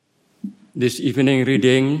This evening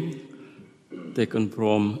reading taken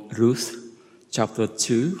from Ruth chapter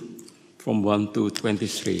 2 from 1 to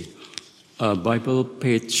 23. Bible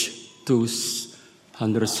page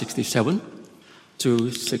 267,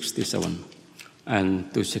 267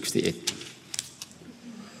 and 268.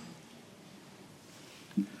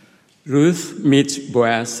 Ruth meets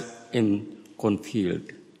Boaz in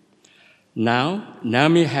Scrase-Field. Now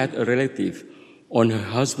Naomi had a relative on her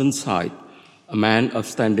husband's side, a man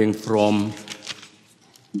upstanding from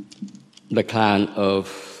the clan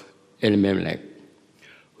of Elimelech,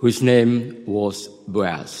 whose name was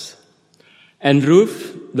Boaz. And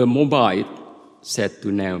Ruth the Moabite said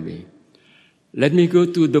to Naomi, "Let me go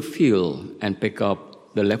to the field and pick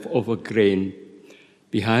up the leftover grain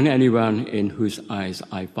behind anyone in whose eyes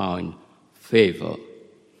I found favor."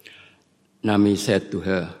 Naomi said to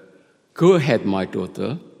her, "Go ahead, my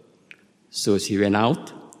daughter." So she went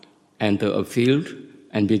out, entered a field,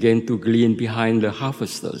 and began to glean behind the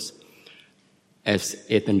harvesters. As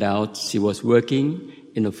it turned out, she was working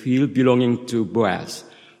in a field belonging to Boaz,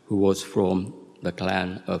 who was from the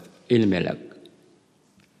clan of Elimelech.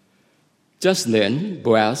 Just then,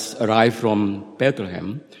 Boaz arrived from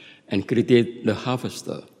Bethlehem and greeted the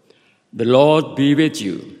harvester. "The Lord be with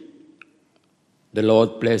you." "The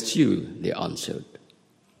Lord bless you," they answered.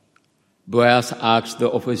 Boaz asked the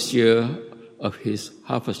overseer of his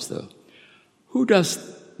harvester, "Who does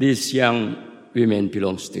this young woman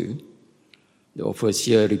belong to?" The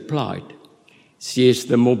overseer replied, "She is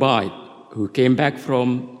the Moabite who came back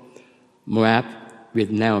from Moab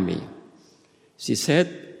with Naomi." She said,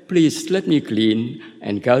 "Please let me glean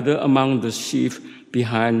and gather among the sheaf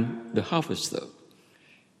behind the harvester."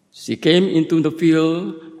 She came into the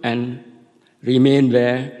field and remained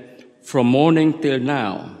there from morning till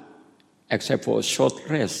now, except for a short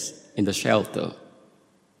rest in the shelter.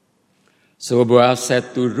 So Boaz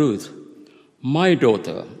said to Ruth, "My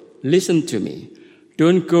daughter, listen to me.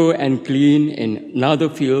 Don't go and glean in another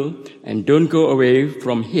field, and don't go away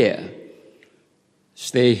from here.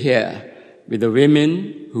 Stay here with the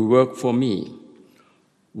women who work for me.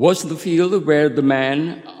 Watch the field where the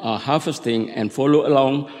men are harvesting and follow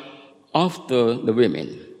along after the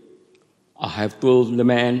women. I have told the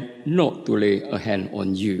man not to lay a hand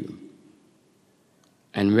on you.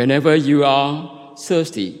 And whenever you are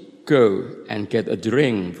thirsty, go and get a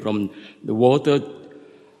drink from the water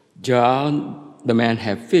jar the men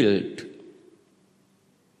have filled."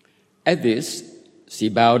 At this, she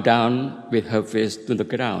bowed down with her face to the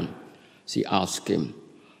ground. She asked him,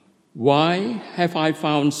 "Why have I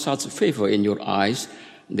found such favor in your eyes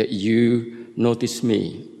that you notice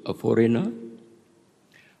me, a foreigner?"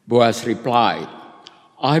 Boaz replied,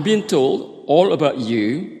 "I've been told all about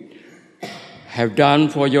you have done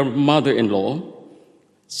for your mother-in-law,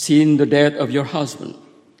 seen the death of your husband,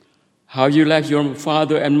 how you left your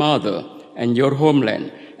father and mother and your homeland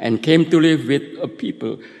and came to live with a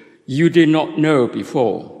people you did not know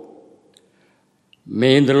before.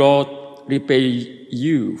 May the Lord repay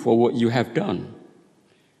you for what you have done.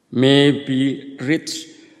 May be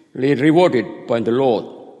richly rewarded by the Lord,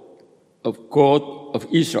 of God of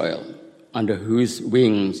Israel, under whose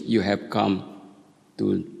wings you have come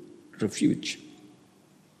to refuge.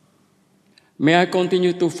 May I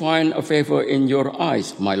continue to find a favor in your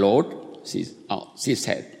eyes, my Lord," she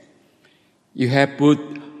said. "You have put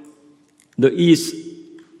the ease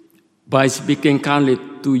by speaking kindly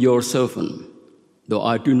to your servant, though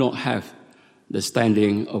I do not have the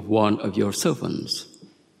standing of one of your servants."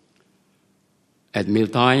 At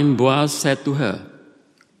mealtime, Boaz said to her,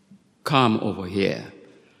 "Come over here,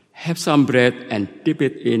 have some bread and dip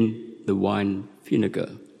it in the wine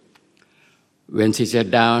vinegar." When she sat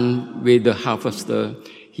down with the harvester,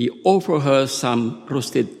 he offered her some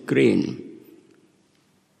roasted grain.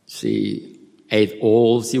 She ate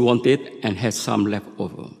all she wanted and had some left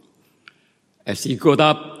over. As she got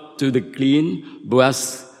up to the glean,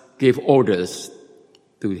 Boaz gave orders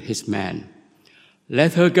to his man,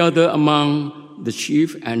 "Let her gather among the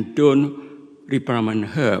sheaf and don't reprimand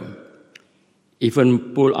her.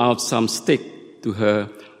 Even pull out some stick to her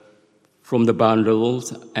from the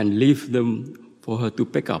bundles and leave them for her to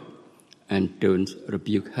pick up, and don't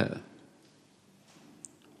rebuke her."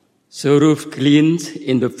 So Ruth gleaned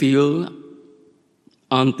in the field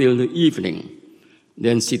until the evening.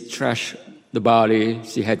 Then she threshed the barley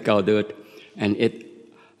she had gathered, and it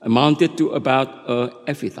amounted to about an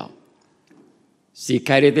ephah. She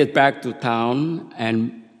carried it back to town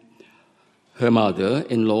and her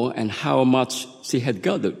mother-in-law and how much she had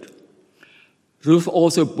gathered. Ruth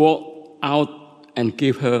also brought out and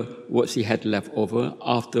gave her what she had left over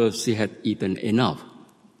after she had eaten enough.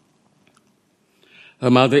 Her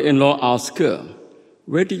mother-in-law asked her,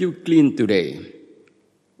 "Where do you glean today?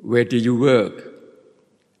 Where do you work?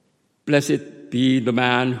 Blessed be the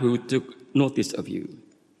man who took notice of you."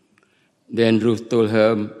 Then Ruth told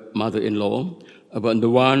her mother-in-law about the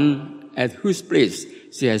one at whose place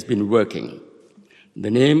she has been working. "The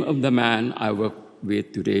name of the man I work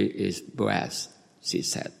with today is Boaz," she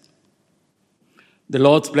said. "The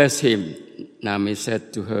Lord bless him," Naomi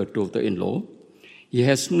said to her daughter-in-law. "He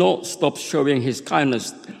has not stopped showing his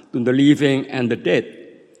kindness to the living and the dead,"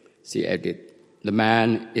 she added. "The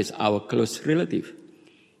man is our close relative.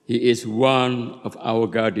 He is one of our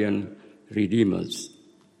guardian redeemers."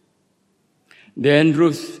 Then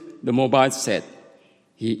Ruth the Moabite said,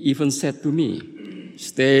 "He even said to me,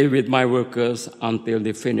 'Stay with my workers until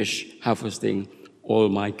they finish harvesting all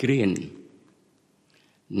my grain.'"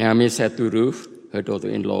 Naomi said to Ruth, her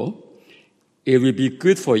daughter-in-law, "It will be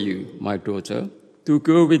good for you, my daughter, to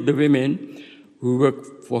go with the women who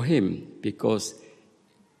work for him, because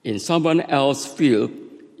in someone else's field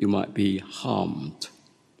you might be harmed."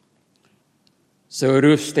 So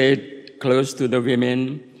Ruth stayed close to the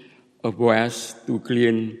women of Boaz to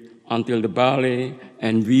glean until the barley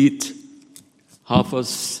and wheat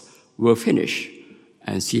harvests were finished,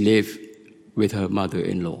 and she lived with her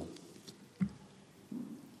mother-in-law.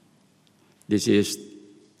 This is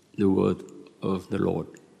the word of the Lord.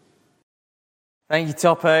 Thank you,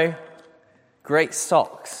 Topo. Great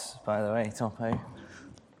socks, by the way, Topo.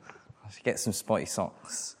 I should get some spotty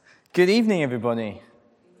socks. Good evening, everybody.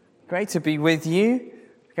 Great to be with you.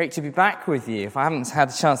 Great to be back with you. If I haven't had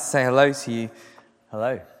a chance to say hello to you,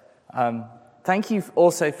 hello. Thank you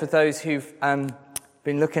also for those who've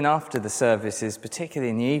been looking after the services, particularly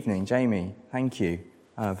in the evening. Jamie, thank you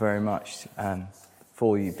very much for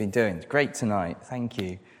all you've been doing. It's great tonight. Thank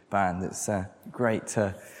you, band. It's great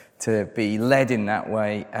to be led in that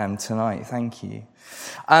way tonight. Thank you.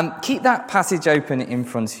 Keep that passage open in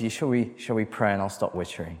front of you. Shall we pray, and I'll stop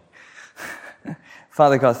wittering.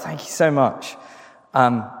 Father God, thank you so much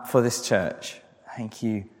for this church. Thank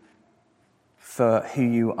you for who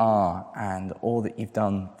you are and all that you've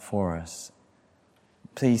done for us.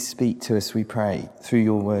 Please speak to us, we pray, through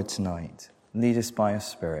your word tonight. Lead us by your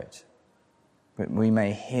Spirit, that we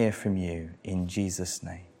may hear from you in Jesus'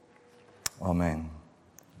 name. Amen.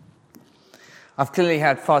 I've clearly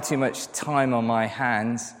had far too much time on my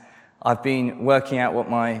hands. I've been working out what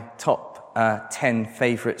my top 10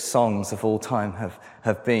 favourite songs of all time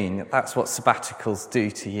have been. That's what sabbaticals do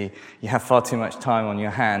to you. You have far too much time on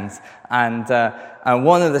your hands. And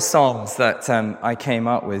one of the songs that I came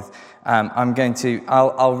up with,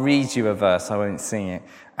 I'll read you a verse, I won't sing it.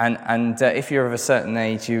 And if you're of a certain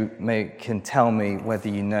age, you can tell me whether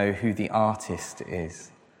you know who the artist is.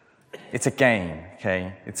 It's a game,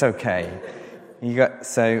 okay? It's okay.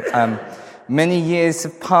 Many years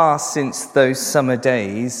have passed since those summer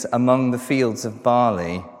days among the fields of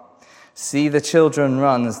barley. See the children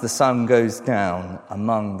run as the sun goes down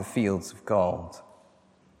among the fields of gold.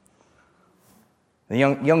 The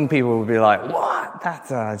young people will be like, "What?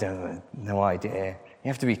 That's I don't no idea." You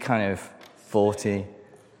have to be kind of 40.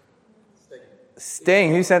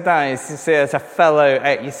 Sting. Who said that? It's a fellow.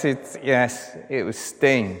 You said yes. It was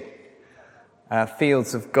Sting.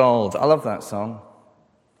 Fields of Gold. I love that song.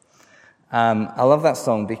 I love that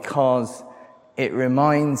song because it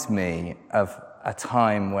reminds me of a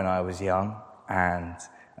time when I was young and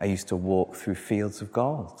I used to walk through fields of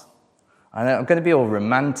gold. And I'm going to be all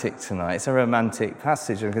romantic tonight. It's a romantic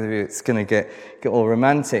passage. It's going to get all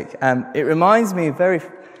romantic. It reminds me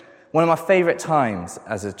one of my favourite times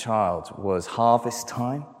as a child was harvest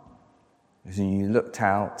time. Because you looked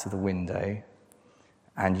out to the window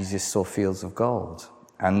and you just saw fields of gold.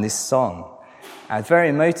 And this song, it's very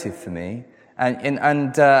emotive for me.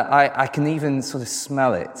 And I can even sort of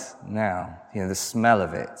smell it now, the smell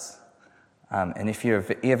of it. And if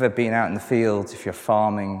you've ever been out in the fields, if you're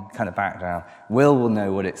farming kind of background, Will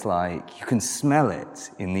know what it's like. You can smell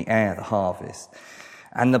it in the air, the harvest.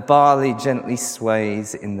 And the barley gently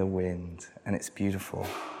sways in the wind, and it's beautiful.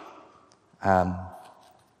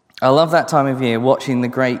 I love that time of year, watching the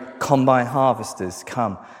great combine harvesters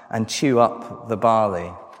come and chew up the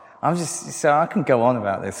barley. I can go on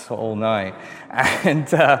about this all night.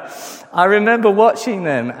 And I remember watching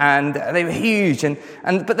them, and they were huge.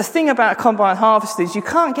 But the thing about a combine harvester is you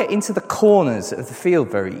can't get into the corners of the field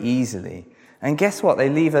very easily. And guess what? They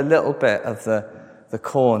leave a little bit of the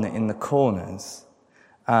corn in the corners.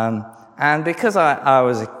 And because I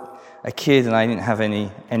was a kid and I didn't have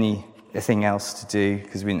anything else to do,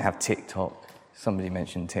 because we didn't have TikTok Somebody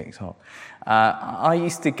mentioned TikTok. I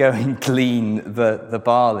used to go and glean the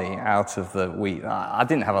barley out of the wheat. I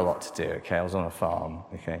didn't have a lot to do, okay? I was on a farm,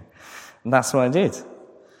 okay? And that's what I did.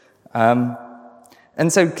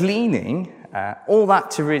 And so gleaning, all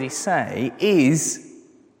that to really say, is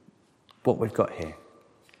what we've got here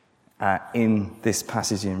in this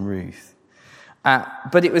passage in Ruth.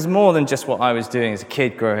 But it was more than just what I was doing as a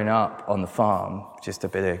kid growing up on the farm, just a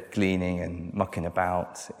bit of gleaning and mucking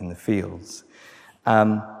about in the fields.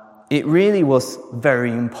 It really was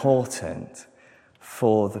very important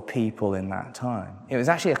for the people in that time. It was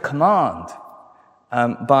actually a command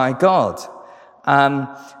by God.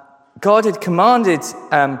 God had commanded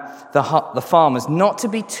the farmers not to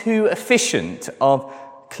be too efficient of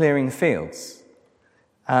clearing the fields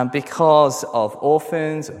because of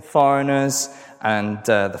orphans and foreigners and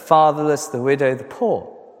the fatherless, the widow, the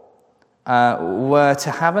poor were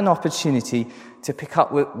to have an opportunity to pick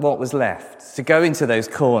up what was left, to go into those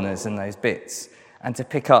corners and those bits and to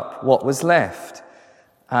pick up what was left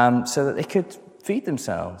so that they could feed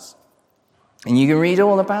themselves. And you can read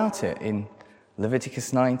all about it in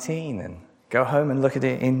Leviticus 19 and go home and look at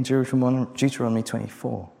it in Deuteronomy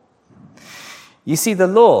 24. You see, the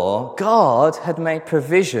law, God had made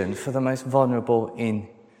provision for the most vulnerable in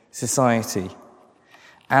society.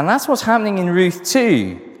 And that's what's happening in Ruth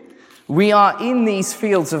 2. We are in these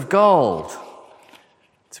fields of gold,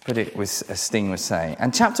 to put it as Sting was saying.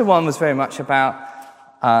 And chapter 1 was very much about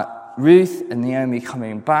Ruth and Naomi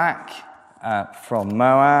coming back from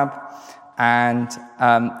Moab. And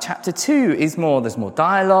chapter 2 is there's more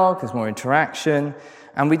dialogue, there's more interaction.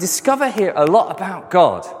 And we discover here a lot about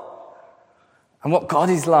God and what God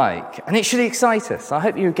is like. And it should excite us. I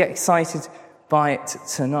hope you get excited by it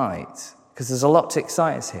tonight, because there's a lot to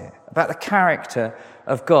excite us here about the character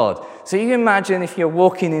of God. So you can imagine if you're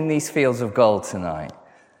walking in these fields of gold tonight,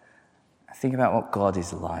 think about what God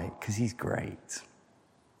is like, because he's great.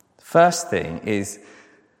 The first thing is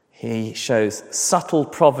he shows subtle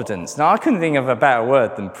providence. Now, I couldn't think of a better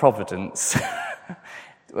word than providence.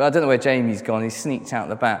 Well, I don't know where Jamie's gone. He sneaked out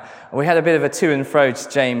the back. We had a bit of a to and fro to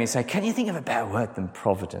Jamie say, can you think of a better word than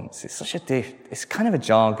providence? It's such it's kind of a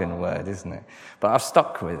jargon word, isn't it? But I've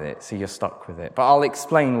stuck with it, so you're stuck with it. But I'll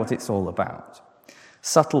explain what it's all about.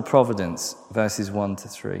 Subtle providence, verses 1 to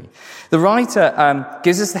 3. The writer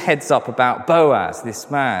gives us the heads up about Boaz, this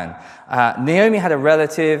man. Naomi had a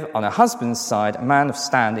relative on her husband's side, a man of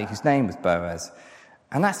standing whose name was Boaz.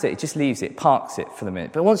 And that's it. It just leaves it, parks it for the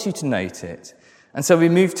minute, but wants you to note it. And so we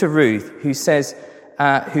move to Ruth, who says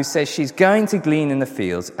she's going to glean in the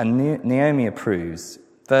fields, and Naomi approves.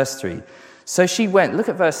 Verse 3. So she went. Look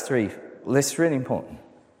at verse 3. This is really important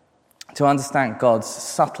to understand God's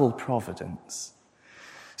subtle providence.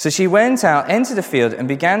 So she went out, entered the field, and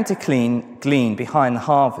began to glean behind the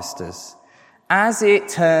harvesters. As it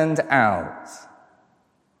turned out,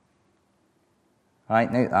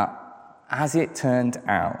 right, note that, as it turned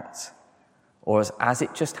out, or as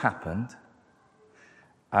it just happened,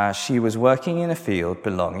 she was working in a field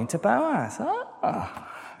belonging to Boaz.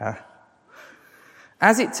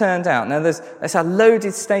 As it turned out, now that's a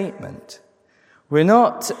loaded statement. We're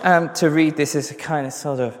not to read this as a kind of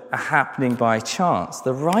sort of a happening by chance.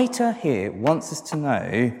 The writer here wants us to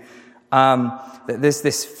know that there's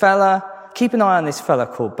this fella, keep an eye on this fella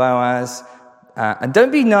called Boaz, and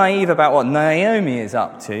don't be naive about what Naomi is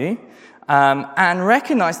up to, and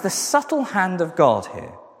recognize the subtle hand of God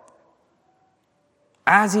here.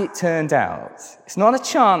 As it turned out. It's not a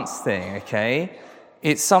chance thing, okay?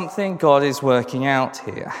 It's something God is working out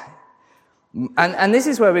here. And this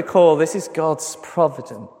is where this is God's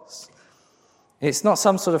providence. It's not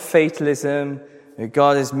some sort of fatalism.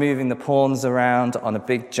 God is moving the pawns around on a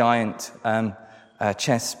big giant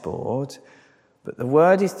chessboard. But the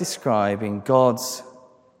word is describing God's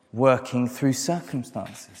working through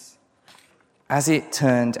circumstances. As it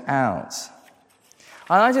turned out.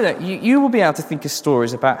 And I don't know, you will be able to think of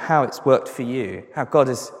stories about how it's worked for you, how God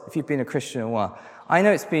has, if you've been a Christian a while. I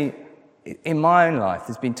know it's been, in my own life,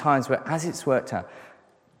 there's been times where, as it's worked out,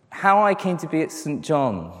 how I came to be at St.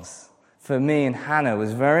 John's, for me and Hannah,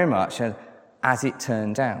 was very much as it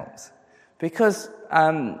turned out. Because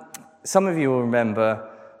some of you will remember,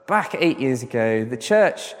 back 8 years ago, the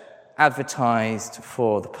church advertised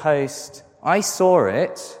for the post. I saw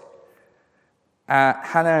it.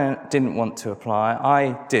 Hannah didn't want to apply.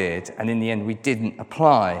 I did, and in the end we didn't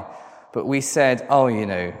apply. But we said,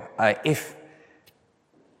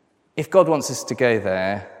 if God wants us to go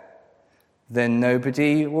there, then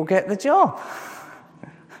nobody will get the job.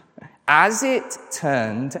 As it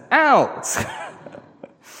turned out.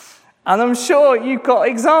 And I'm sure you've got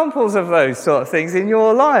examples of those sort of things in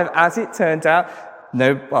your life. As it turned out,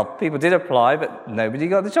 people did apply, but nobody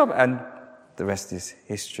got the job. And the rest is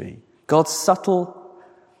history. God's subtle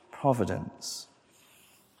providence.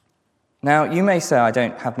 Now, you may say, I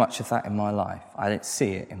don't have much of that in my life. I don't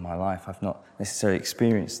see it in my life. I've not necessarily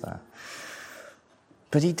experienced that.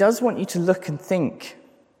 But he does want you to look and think.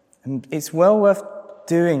 And it's well worth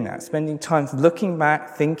doing that, spending time looking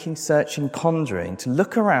back, thinking, searching, pondering, to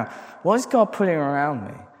look around. What is God putting around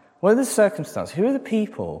me? What are the circumstances? Who are the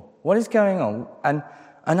people? What is going on? And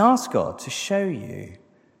ask God to show you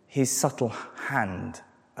his subtle hand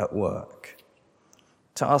at work.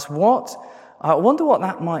 To ask I wonder what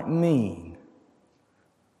that might mean.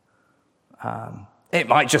 It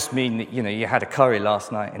might just mean that, you had a curry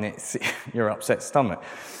last night and it's your upset stomach.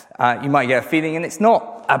 You might get a feeling and it's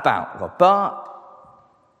not about God, but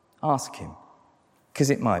ask him,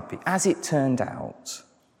 because it might be. As it turned out,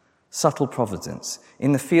 subtle providence.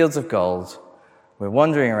 In the fields of gold, we're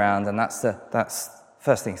wandering around, and that's the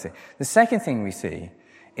first thing we see. The second thing we see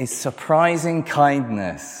is surprising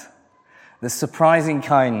kindness. The surprising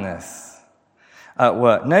kindness at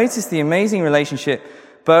work. Notice the amazing relationship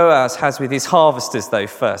Boaz has with his harvesters, though,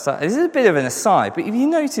 first. This is a bit of an aside, but if you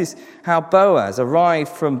notice how Boaz arrived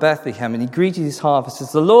from Bethlehem and he greeted his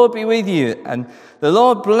harvesters, "The Lord be with you," and "The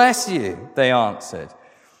Lord bless you," they answered.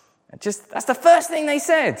 That's the first thing they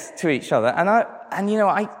said to each other. And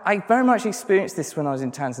I very much experienced this when I was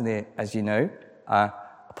in Tanzania, as you know, a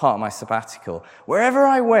part of my sabbatical. Wherever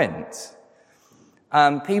I went,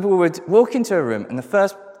 people would walk into a room, and the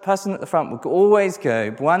first person at the front would always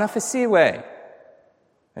go, "Bwana fasiwe."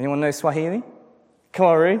 Anyone know Swahili? Come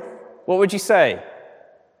on, Ruth. What would you say?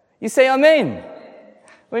 You say Amen,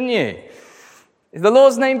 wouldn't you? If the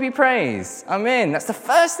Lord's name be praised, Amen. That's the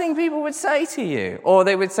first thing people would say to you. Or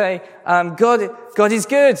they would say, God is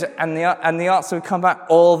good. And the answer would come back,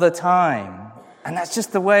 all the time. And that's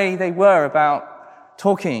just the way they were about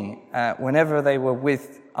talking whenever they were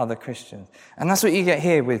with other Christians. And that's what you get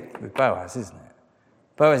here with Boaz, isn't it?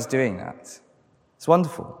 Boaz doing that. It's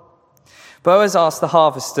wonderful. Boaz asked the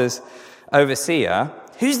harvester's overseer,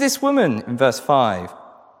 "Who's this woman?" in verse 5.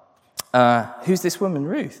 Who's this woman,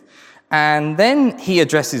 Ruth? And then he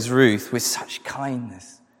addresses Ruth with such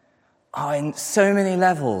kindness. In so many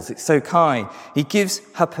levels, it's so kind. He gives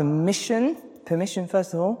her permission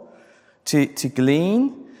first of all, to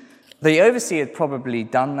glean. The overseer had probably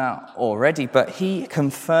done that already, but he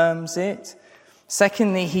confirms it.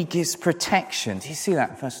 Secondly, he gives protection. Do you see that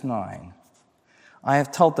in verse 9? "I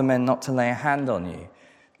have told the men not to lay a hand on you."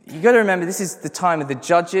 You've got to remember, this is the time of the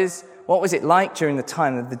judges. What was it like during the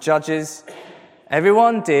time of the judges?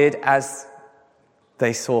 Everyone did as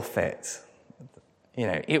they saw fit.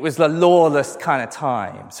 It was a lawless kind of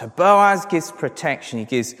time. So Boaz gives protection. He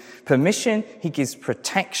gives permission. He gives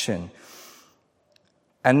protection.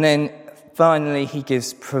 And then finally, he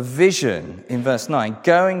gives provision in verse 9.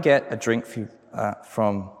 "Go and get a drink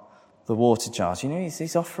from the water jars."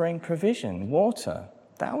 He's offering provision, water.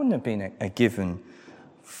 That wouldn't have been a given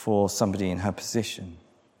for somebody in her position.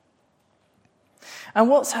 And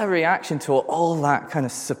what's her reaction to all that kind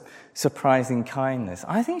of surprising kindness?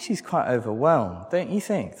 I think she's quite overwhelmed, don't you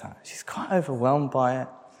think that? She's quite overwhelmed by it.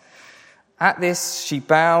 At this, she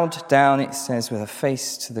bowed down, it says, with her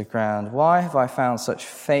face to the ground. "Why have I found such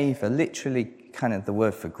favor?" Literally kind of the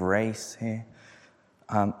word for grace here.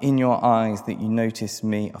 "In your eyes that you notice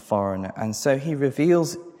me, a foreigner." And so he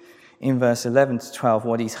reveals in verse 11 to 12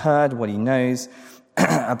 what he's heard, what he knows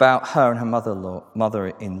about her and her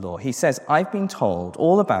mother-in-law. He says, "I've been told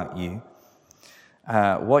all about you,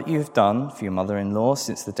 what you've done for your mother-in-law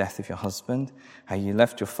since the death of your husband, how you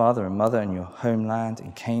left your father and mother and your homeland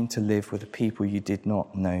and came to live with a people you did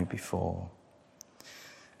not know before."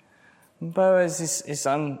 Boaz is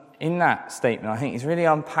in that statement, I think he's really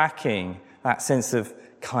unpacking that sense of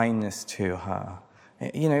kindness to her.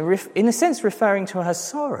 In a sense, referring to her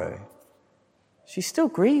sorrow. She's still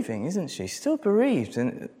grieving, isn't she? She's still bereaved,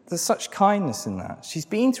 and there's such kindness in that. She's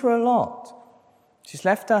been through a lot. She's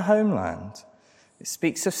left her homeland. It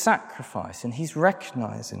speaks of sacrifice, and he's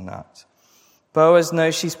recognizing that. Boaz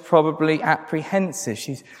knows she's probably apprehensive.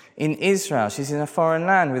 She's in Israel. She's in a foreign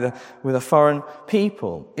land with a foreign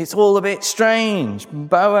people. It's all a bit strange.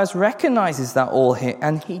 Boaz recognizes that all here,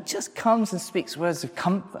 and he just comes and speaks words of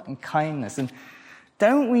comfort and kindness. And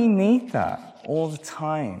don't we need that all the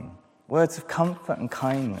time? Words of comfort and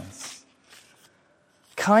kindness.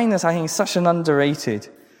 Kindness, I think, is such an underrated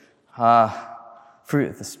fruit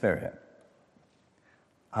of the Spirit.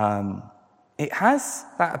 It has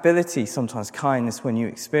that ability, sometimes kindness, when you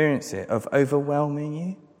experience it, of overwhelming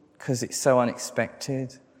you because it's so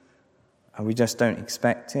unexpected and we just don't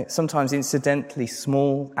expect it. Sometimes, incidentally,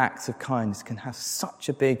 small acts of kindness can have such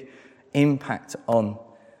a big impact on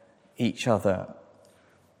each other.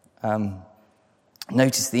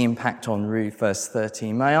 Notice the impact on Ruth, verse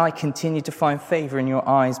 13. May I continue to find favour in your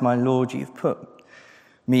eyes, my Lord. You've put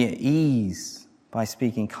me at ease by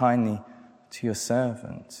speaking kindly to your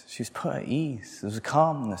servant. She was put at ease. There was a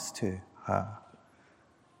calmness to her.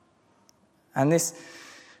 And this,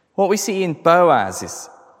 what we see in Boaz's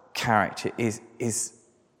character is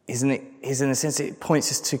in a sense, it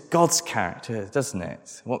points us to God's character, doesn't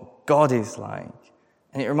it? What God is like.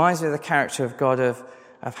 And it reminds me of the character of God, of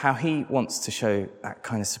how he wants to show that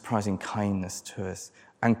kind of surprising kindness to us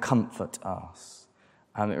and comfort us.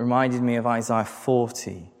 It reminded me of Isaiah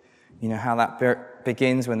 40. You know how that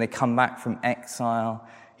begins when they come back from exile.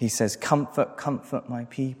 He says, comfort, comfort my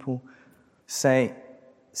people.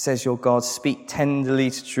 Says your God, speak tenderly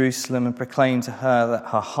to Jerusalem and proclaim to her that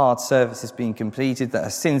her hard service has been completed, that her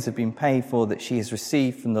sins have been paid for, that she has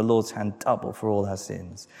received from the Lord's hand double for all her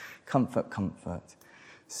sins. Comfort, comfort.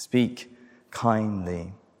 Speak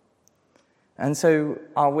kindly. And so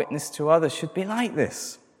our witness to others should be like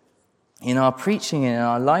this. In our preaching, in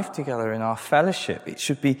our life together, in our fellowship, it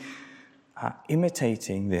should be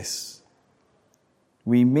imitating this.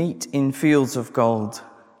 We meet in fields of gold,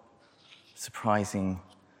 surprising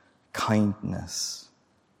kindness.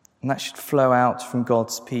 And that should flow out from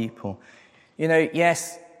God's people. You know,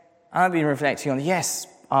 yes, I've been reflecting on, yes,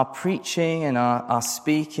 our preaching and our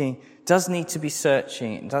speaking does need to be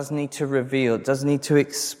searching, it does need to reveal, it does need to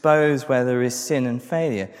expose where there is sin and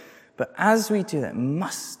failure. But as we do that,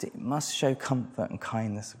 it must show comfort and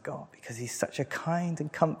kindness of God, because he's such a kind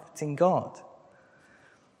and comforting God.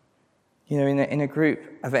 You know, in a group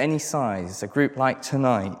of any size, a group like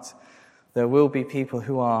tonight, there will be people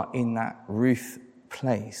who are in that Ruth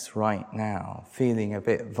place right now, feeling a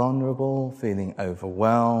bit vulnerable, feeling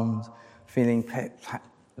overwhelmed, feeling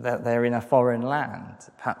that they're in a foreign land,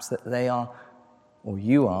 perhaps that they are, or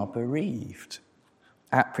you are, bereaved,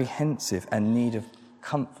 apprehensive, and need of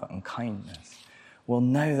comfort and kindness. Well,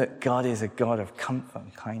 know that God is a God of comfort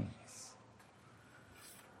and kindness.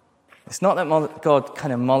 It's not that God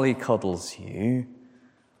kind of mollycoddles you,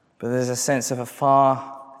 but there's a sense of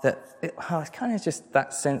it's kind of just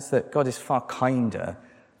that sense that God is far kinder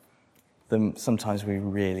than sometimes we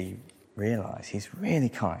really realize. He's really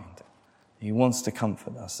kind. He wants to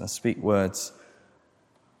comfort us and speak words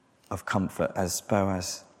of comfort, as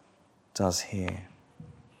Boaz does here.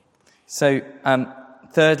 So,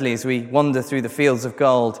 thirdly, as we wander through the fields of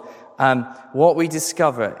gold, what we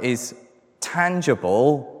discover is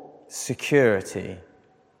tangible security.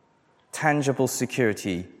 Tangible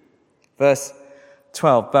security. Verse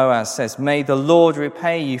 12, Boaz says, "May the Lord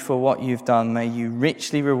repay you for what you've done. May you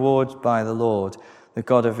richly reward by the Lord, the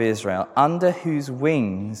God of Israel, under whose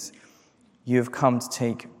wings you have come to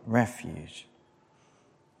take refuge."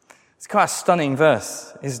 It's quite a stunning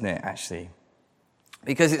verse, isn't it, actually?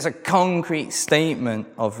 Because it's a concrete statement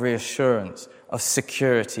of reassurance, of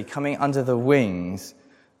security, coming under the wings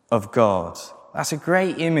of God. That's a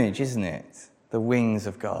great image, isn't it? The wings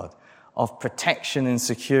of God, of protection and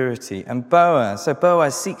security. And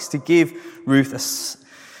Boaz seeks to give Ruth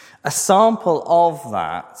a sample of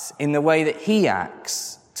that in the way that he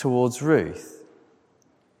acts towards Ruth.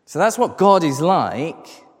 So that's what God is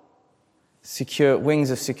like, secure wings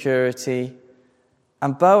of security.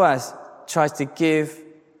 And Boaz tries to give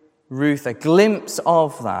Ruth a glimpse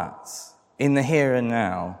of that in the here and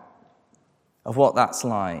now, of what that's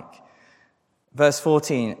like. Verse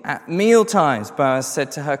 14, at meal times, Boaz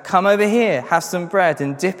said to her, "Come over here, have some bread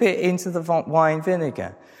and dip it into the wine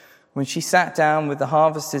vinegar." When she sat down with the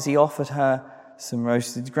harvesters, he offered her some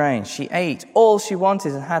roasted grain. She ate all she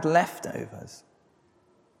wanted and had leftovers.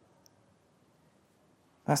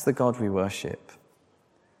 That's the God we worship.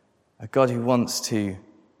 A God who wants to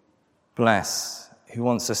bless, who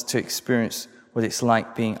wants us to experience what it's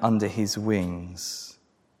like being under his wings.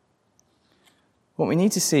 What we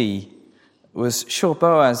need to see was, sure,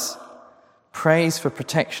 Boaz prays for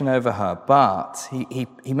protection over her, but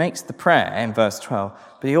he makes the prayer in verse 12,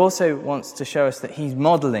 but he also wants to show us that he's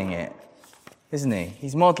modelling it, isn't he?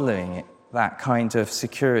 He's modelling it, that kind of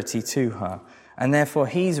security to her, and therefore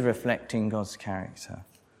he's reflecting God's character.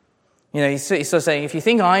 You know, he's sort of saying, if you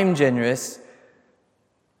think I'm generous,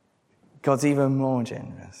 God's even more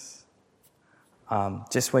generous.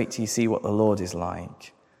 Just wait till you see what the Lord is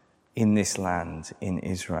like in this land, in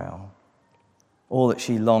Israel. All that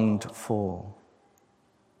she longed for.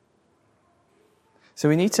 So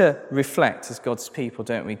we need to reflect as God's people,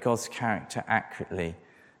 don't we, God's character accurately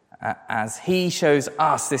As he shows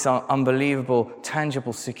us this unbelievable,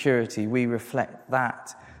 tangible security, we reflect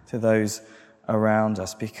that to those around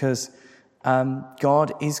us, because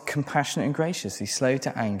God is compassionate and gracious. He's slow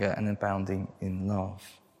to anger and abounding in love.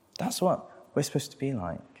 That's what we're supposed to be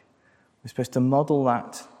like. We're supposed to model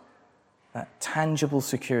that tangible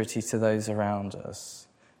security to those around us,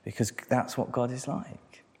 because that's what God is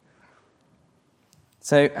like.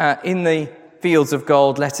 So in the fields of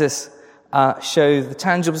gold, let us show the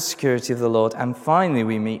tangible security of the Lord, and finally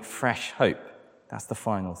we meet fresh hope. That's the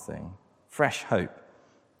final thing. Fresh hope.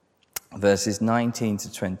 Verses 19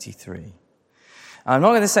 to 23. I'm not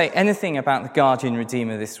going to say anything about the guardian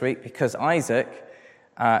redeemer this week, because Isaac,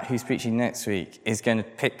 who's preaching next week, is going to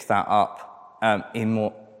pick that up in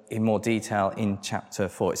more detail in chapter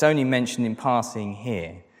 4. It's only mentioned in passing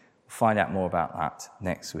here. We'll find out more about that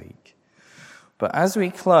next week. But as we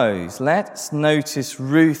close, let's notice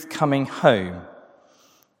Ruth coming home.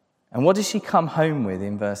 And what does she come home with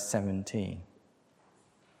in verse 17?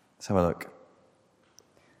 Let's have a look.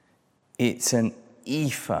 It's an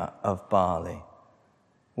ephah of barley.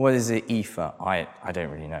 What is an ephah? I don't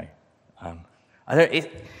really know.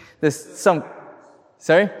 There's some...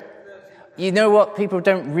 Sorry? You know what people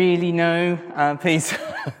don't really know, please?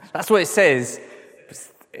 That's what it says.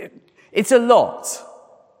 It's a lot.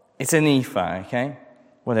 It's an ephah, okay?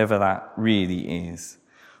 Whatever that really is.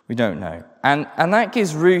 We don't know. And that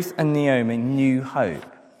gives Ruth and Naomi new hope.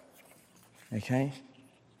 Okay?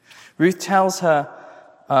 Ruth tells her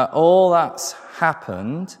all that's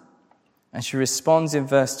happened, and she responds in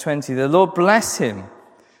verse 20, "The Lord bless him."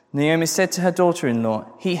 Naomi said to her daughter-in-law,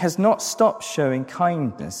 "He has not stopped showing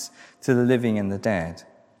kindness to the living and the dead."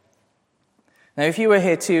 Now, if you were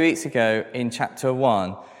here 2 weeks ago in chapter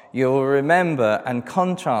 1, you'll remember and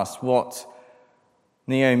contrast what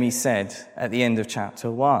Naomi said at the end of chapter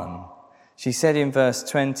 1. She said in verse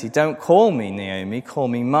 20, "Don't call me Naomi, call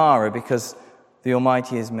me Mara, because the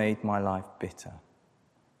Almighty has made my life bitter."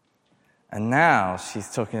 And now she's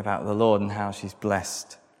talking about the Lord and how she's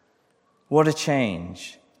blessed. What a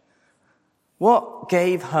change. What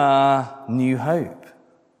gave her new hope?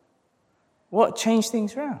 What changed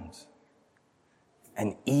things around?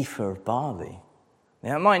 An ephah of barley.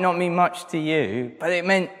 Now, it might not mean much to you, but it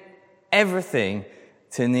meant everything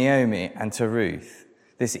to Naomi and to Ruth,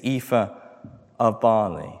 this ephah of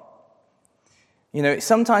barley. You know,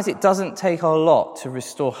 sometimes it doesn't take a lot to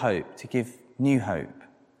restore hope, to give new hope.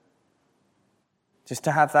 Just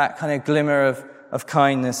to have that kind of glimmer of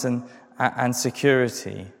kindness and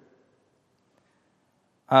security.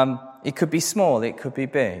 It could be small, it could be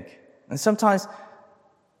big. And sometimes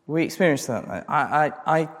we experience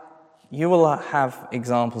that. You will have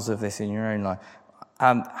examples of this in your own life.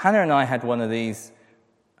 Hannah and I had one of these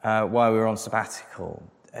while we were on sabbatical.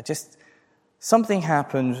 Just something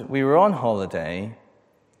happened. We were on holiday,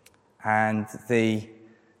 and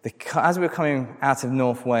as we were coming out of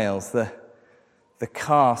North Wales, the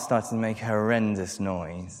car started to make a horrendous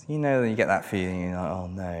noise. You know, you get that feeling, you're like, oh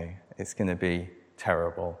no, it's going to be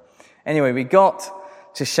terrible. Anyway, we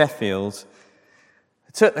got to Sheffield,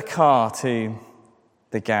 took the car to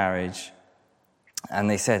the garage, and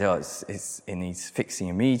they said, it needs fixing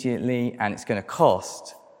immediately, and it's going to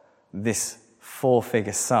cost this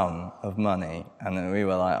 4-figure sum of money. And then we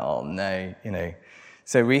were like, oh no, you know.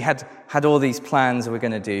 So we had all these plans. We were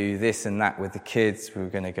going to do this and that with the kids. We were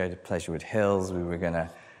going to go to Pleasurewood Hills. We were going to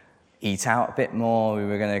eat out a bit more. We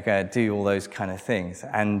were going to go do all those kind of things.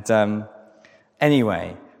 And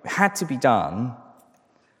anyway, it had to be done.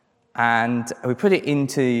 And we put it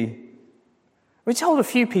into... We told a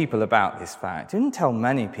few people about this fact. We didn't tell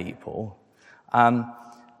many people.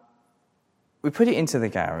 We put it into the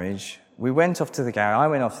garage. We went off to the garage. I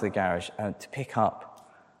went off to the garage to pick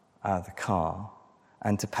up the car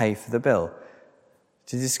and to pay for the bill,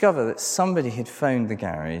 to discover that somebody had phoned the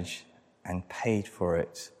garage and paid for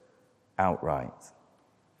it outright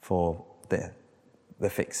for the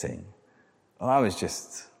fixing. Well,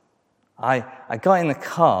 I got in the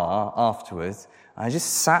car afterwards, and I just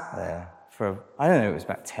sat there for, I don't know, it was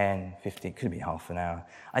about 10, 15, could have been half an hour.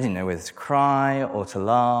 I didn't know whether to cry or to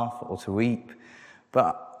laugh or to weep.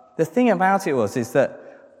 But the thing about it is that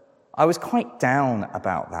I was quite down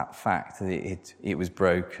about that fact that it was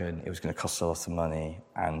broken, it was going to cost a lot of money,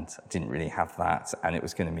 and I didn't really have that, and it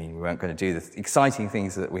was going to mean we weren't going to do the exciting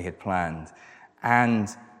things that we had planned. And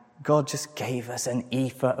God just gave us an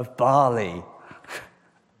ephah of barley.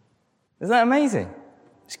 Isn't that amazing?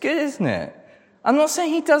 It's good, isn't it? I'm not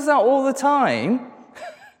saying he does that all the time.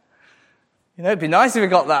 You know, it'd be nice if we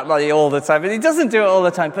got that money all the time, but he doesn't do it all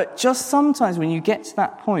the time. But just sometimes when you get to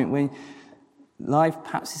that point when life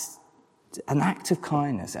perhaps is An act of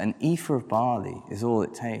kindness, an ephah of barley is all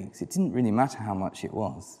it takes. It didn't really matter how much it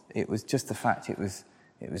was. It was just the fact it was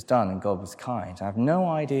done and God was kind. I have no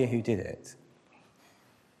idea who did it,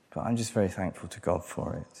 but I'm just very thankful to God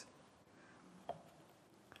for it.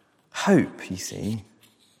 Hope, you see,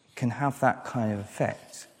 can have that kind of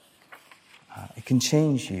effect. It can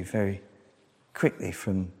change you very quickly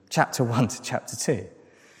from chapter 1 to chapter 2.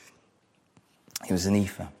 It was an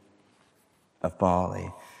ephah of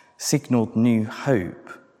barley, signalled new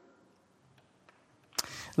hope.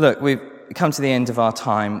 Look, we've come to the end of our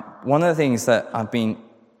time. One of the things that I've been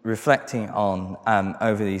reflecting on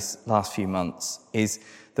over these last few months is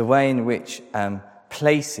the way in which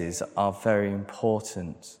places are very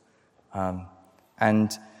important,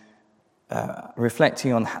 and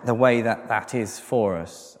reflecting on the way that is for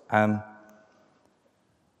us. And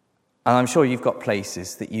I'm sure you've got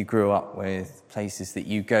places that you grew up with, places that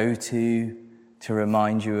you go to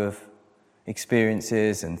remind you of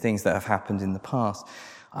experiences and things that have happened in the past.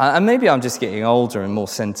 And maybe I'm just getting older and more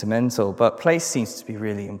sentimental, but place seems to be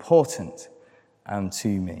really important to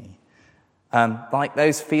me. Like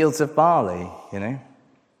those fields of barley, they're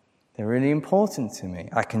really important to me.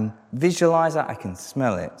 I can visualize it, I can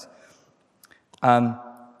smell it.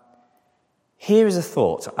 Here is a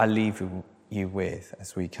thought I leave you with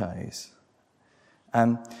as we close.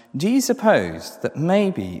 Do you suppose that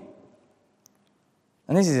maybe,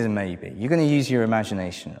 and this is a maybe, you're going to use your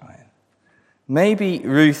imagination, right? Maybe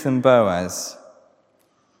Ruth and Boaz,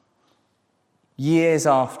 years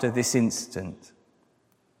after this incident,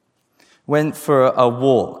 went for a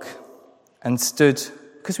walk and stood,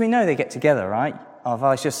 because we know they get together, right? Oh,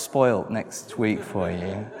 I've just spoiled next week for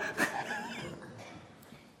you.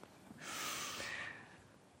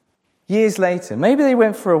 Years later, maybe they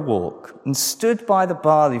went for a walk and stood by the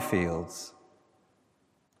barley fields.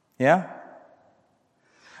 Yeah?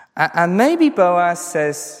 And maybe Boaz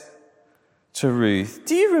says to Ruth,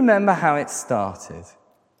 do you remember how it started?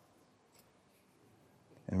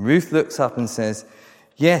 And Ruth looks up and says,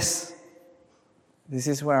 yes, this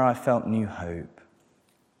is where I felt new hope.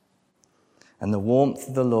 And the warmth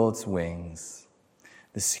of the Lord's wings,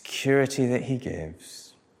 the security that he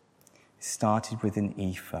gives, started with an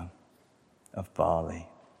ephah of barley.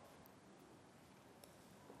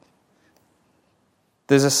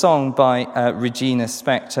 There's a song by Regina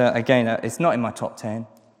Spektor. Again, it's not in my top 10.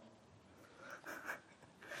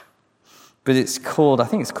 But I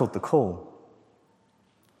think it's called The Call.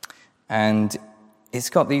 And it's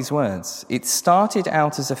got these words. It started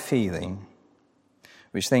out as a feeling,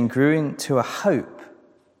 which then grew into a hope,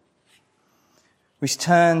 which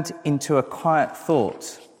turned into a quiet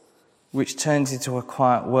thought, which turned into a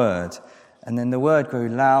quiet word. And then the word grew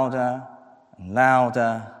louder and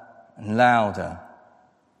louder and louder.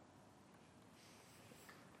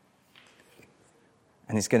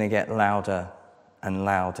 And it's going to get louder and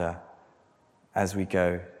louder as we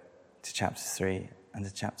go to chapter 3 and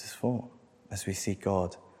to chapter 4, as we see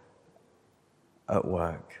God at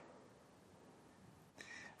work.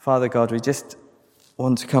 Father God, we just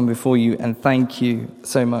want to come before you and thank you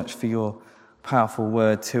so much for your powerful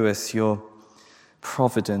word to us, your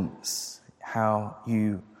providence, how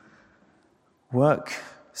you work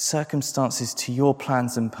circumstances to your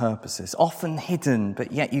plans and purposes, often hidden,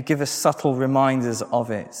 but yet you give us subtle reminders of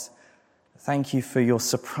it. Thank you for your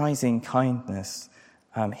surprising kindness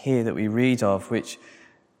here that we read of, which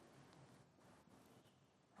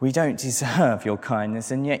we don't deserve your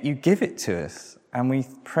kindness, and yet you give it to us, and we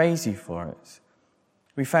praise you for it.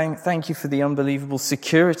 We thank you for the unbelievable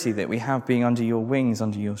security that we have being under your wings,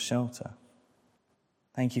 under your shelter.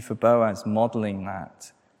 Thank you for Boaz modeling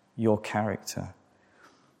that, your character.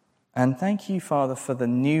 And thank you, Father, for the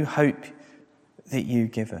new hope that you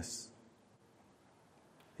give us.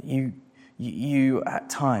 You at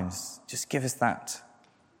times just give us that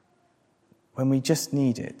when we just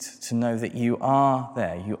need it, to know that you are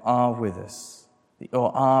there, you are with us, that you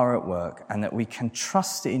are at work, and that we can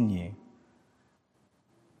trust in you.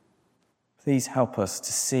 Please help us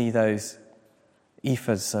to see those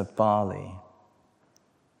ephahs of barley,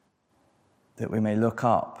 that we may look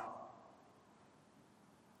up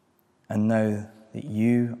and know that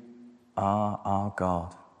you are our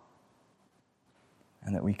God,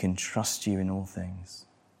 and that we can trust you in all things.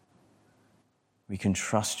 We can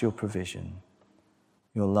trust your provision,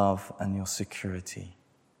 your love, and your security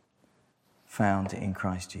found in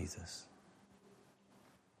Christ Jesus.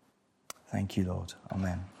 Thank you, Lord.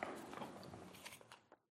 Amen.